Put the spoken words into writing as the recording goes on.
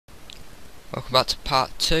Welcome back to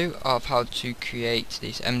part 2 of how to create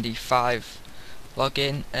this MD5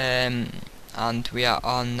 login, and we are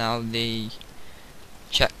on now the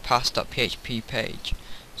checkpass.php page.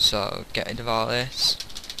 So get rid of all this,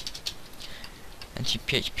 enter your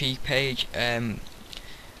PHP page. We're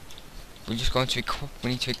just going to we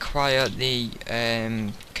need to acquire the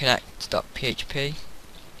connect.php,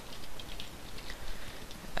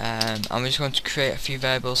 and we're just going to create a few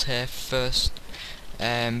variables here first.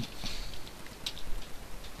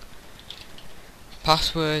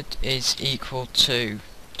 Password is equal to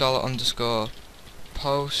 $_post,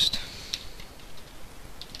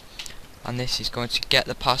 and this is going to get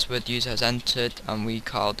the password the user has entered, and we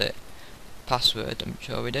called it password. I'm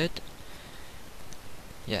sure we did.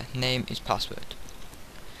 Yeah, name is password.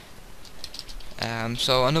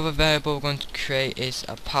 So another variable we're going to create is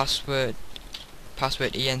a password.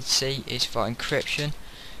 Password enc is for encryption.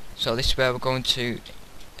 So this is where we're going to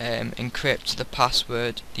encrypt the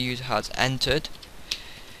password the user has entered.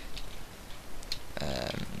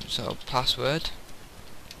 So password.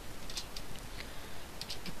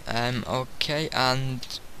 Okay,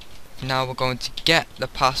 and now we're going to get the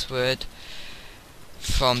password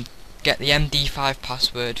from the MD5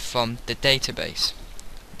 password from the database.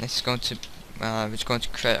 This is going to we're just going to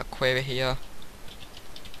create a query here,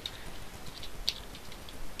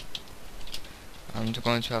 and we're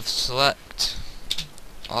going to have select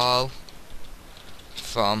all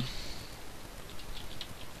from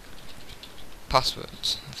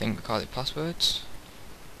passwords. I think we call it passwords.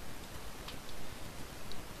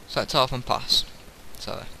 Select all from pass.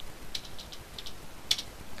 Sorry.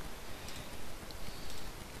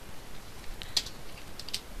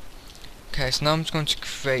 Okay, so now I'm just going to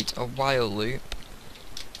create a while loop.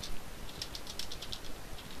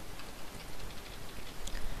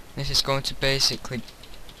 This is going to basically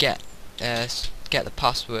get the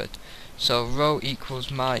password. So row equals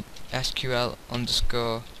my SQL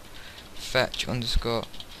underscore fetch underscore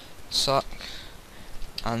sock,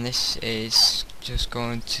 and this is just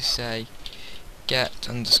going to say get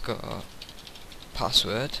underscore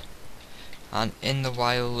password, and in the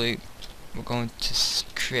while loop we're going to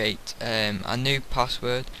create a new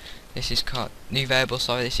password. This is called new variable.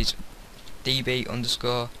 Sorry, this is db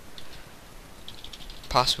underscore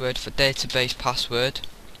password for database password,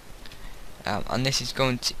 and this is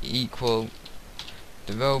going to equal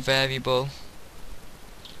the row variable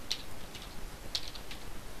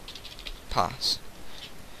pass.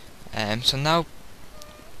 So now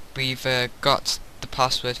we've got the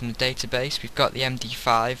password from the database, we've got the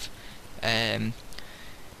MD5,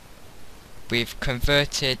 we've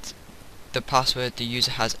converted the password the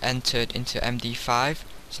user has entered into MD5.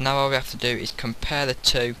 So now all we have to do is compare the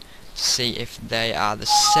two to see if they are the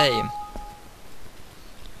same.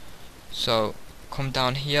 So come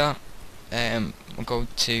down here, we'll go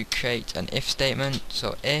to create an if statement.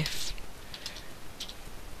 So if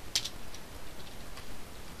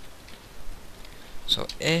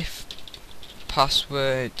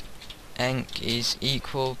password enc is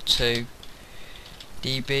equal to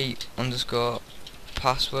db underscore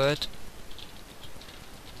password,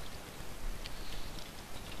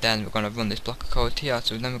 then we're going to run this block of code here.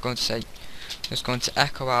 So then we're going to say, just going to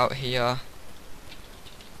echo out here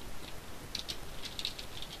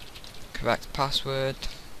correct password,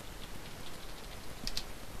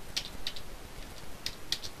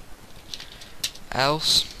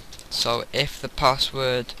 else. So if the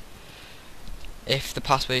password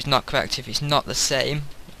is not correct, if it's not the same,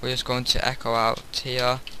 we're just going to echo out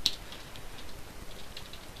here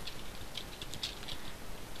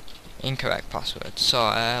incorrect password. So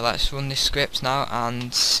let's run this script now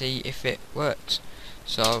and see if it works.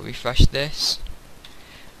 So refresh this.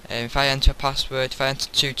 If I enter a password, if I enter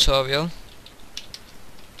tutorial,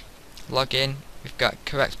 login, we've got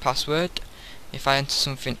correct password. If I enter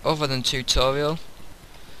something other than tutorial,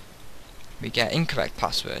 we get incorrect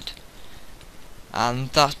password. And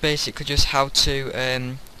that's basically just how to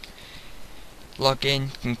log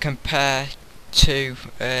in and compare to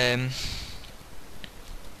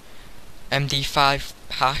MD5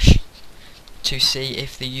 hash to see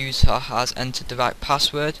if the user has entered the right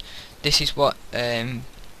password. This is what you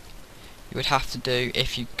would have to do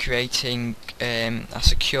if you're creating a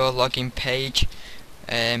secure login page,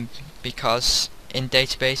 because in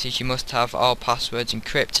databases you must have all passwords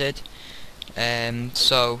encrypted.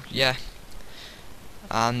 So yeah,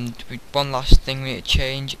 and one last thing we need to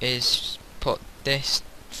change is put this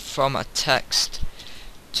from a text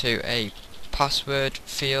to a password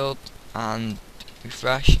field and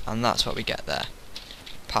refresh, and that's what we get there,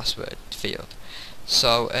 password field.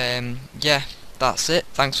 So yeah, that's it.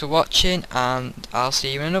 Thanks for watching, and I'll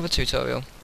see you in another tutorial.